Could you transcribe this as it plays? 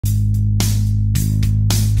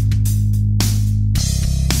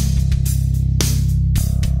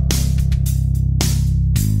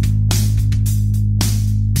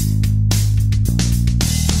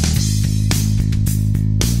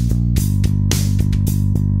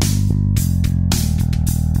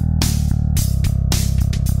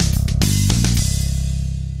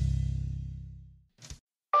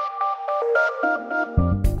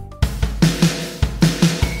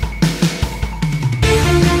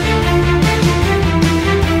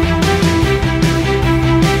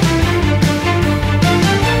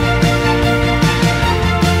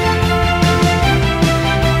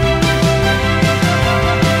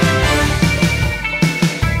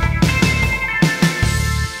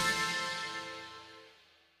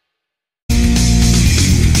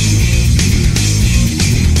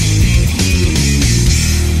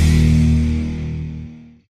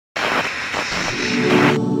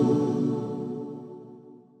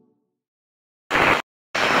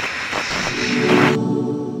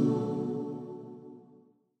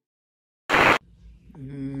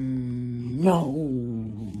Yo,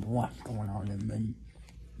 what's going on, everybody?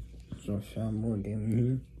 So, Sean War Gaming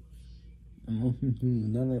here. I'm listening to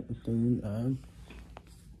another episode of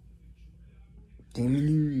Gaming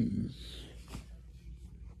News.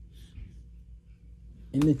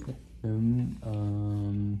 In this episode,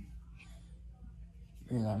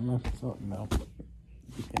 I must talk about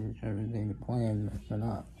because everything planned messing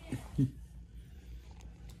up.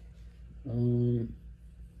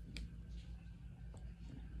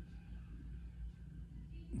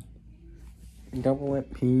 Double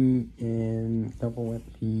FP and Double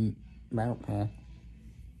FP Battle Pass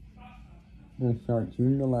will start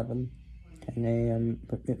June 11th, 10 a.m.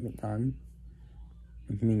 Pacific time,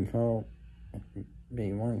 which means it'll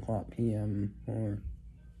be 1 o'clock p.m. for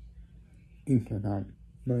Eastern time.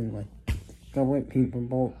 But anyway, Double FP for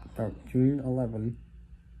both start June 11th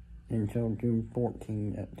until June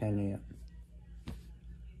 14th at 10 a.m.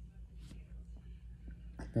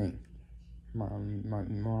 I think. Might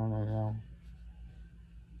be wrong or wrong.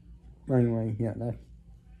 Anyway, yeah, that's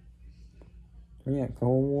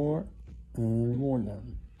Cold War and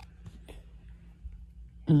Warzone.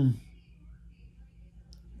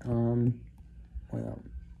 Well,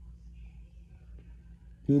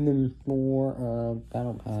 Season 4 of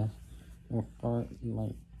Battle Pass will start,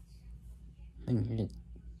 like, I think it's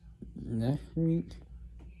next week,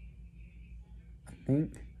 I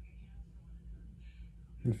think.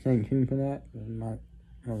 Just stay tuned for that.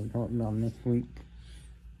 I'll talk about next week.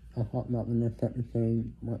 I'll talk about the next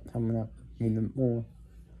episode, what's coming up in Season 4.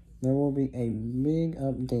 There will be a big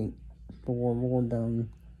update for Warzone,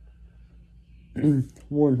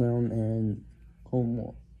 Warzone and Cold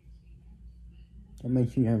War. That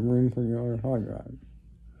makes you have room for your hard drive.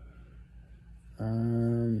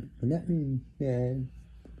 With that being said,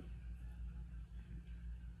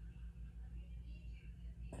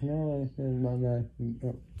 I know I said about that,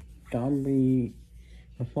 Zombie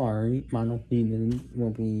Safari final season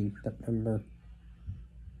will be September.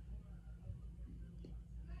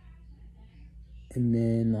 And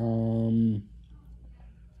then,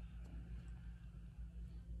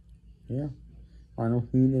 yeah, final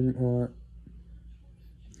season for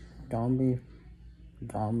Zombie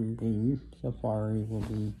Safari will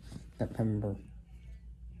be September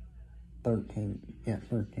 13th. Yeah,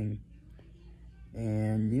 13th.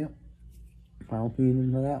 And, yep, final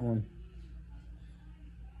season for that one.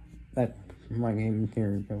 That's my gaming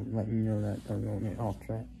theory, so let me know that so I don't get off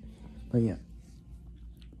track. But yeah.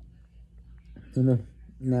 So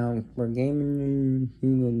now for gaming news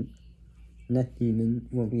season, next season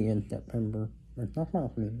will be in September. It's not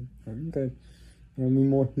final season. Okay. There'll be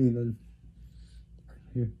more seasons.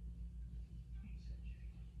 Yeah.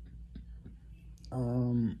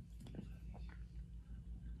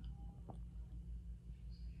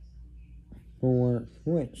 For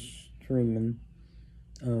Switch streaming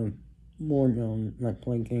of Warzone, let's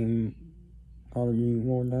play game Call of Duty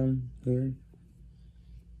Warzone here.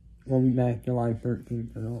 We'll be back July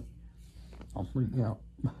 13th, so I'll freak out.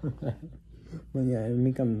 But yeah, it'll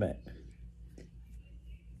be coming back.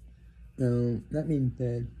 So, that being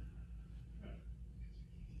said,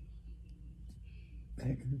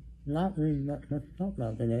 not really much to talk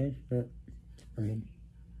about today, but, I mean,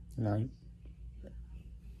 tonight.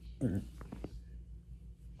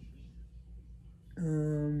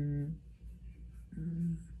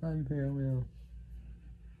 I'm here, well.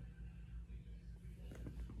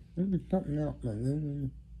 There's something else, but no,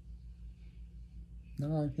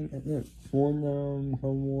 I think that's it. Warzone,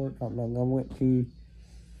 Cold War, talk about Double FP,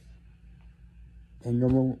 and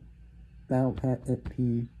Double Battle Pass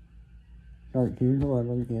FP. Start June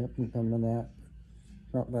 11th, yep, we come to that.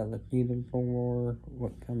 Talk about the Season 4,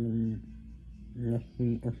 what's coming next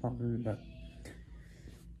week or something, but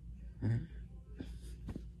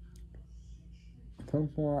so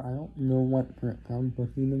far, I don't know what's going to come for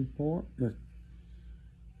Season 4, but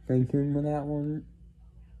stay tuned for that one.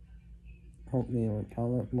 Hopefully it will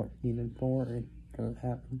tell us what Season 4 is going to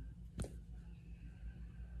happen.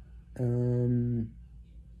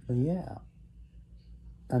 But yeah.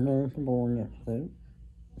 I know it's a boring episode,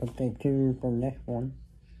 but stay tuned for the next one,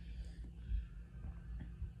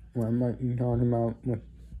 where I might be talking about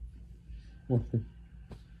what the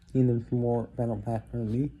Season 4 Battle Pass will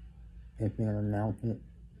be, if they're going to announce it.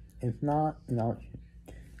 If not,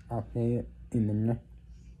 I'll say it in the next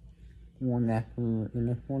one after the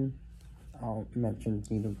next one. I'll mention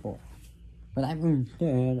Season 4. But that being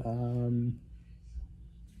said, I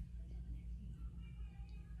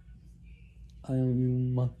don't do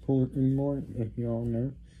much for it anymore, if you all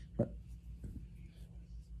know, but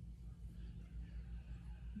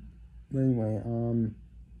anyway,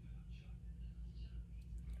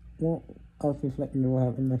 well, I'll just let you know what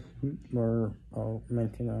happened next week, or I'll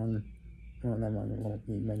mention on, well, that one won't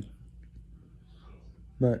be mentioned.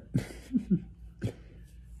 But,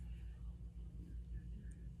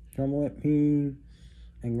 Double FP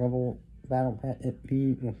and Global Battle Pass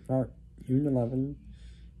FP will start June 11.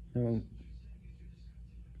 So,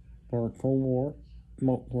 for Cold War,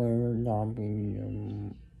 multiplayer, zombie,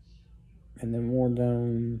 and then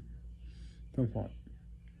Warzone, so forth.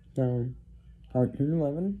 So, start June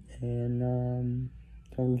 11 and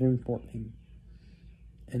till June 14.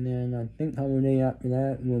 And then I think holiday after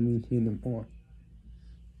that will be Season 4.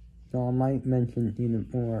 So I might mention Season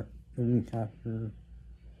 4 the week after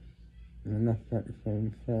the next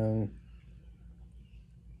episode, so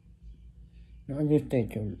I'll just stay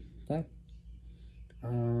tuned, okay?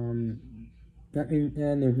 That being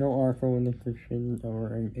said, there's no article in the description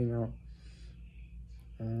or anything else.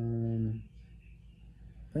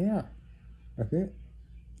 But yeah, that's it.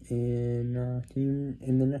 And see you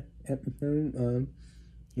in the next episode of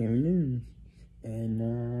Scary News.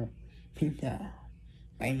 And peace out.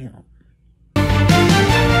 Bam.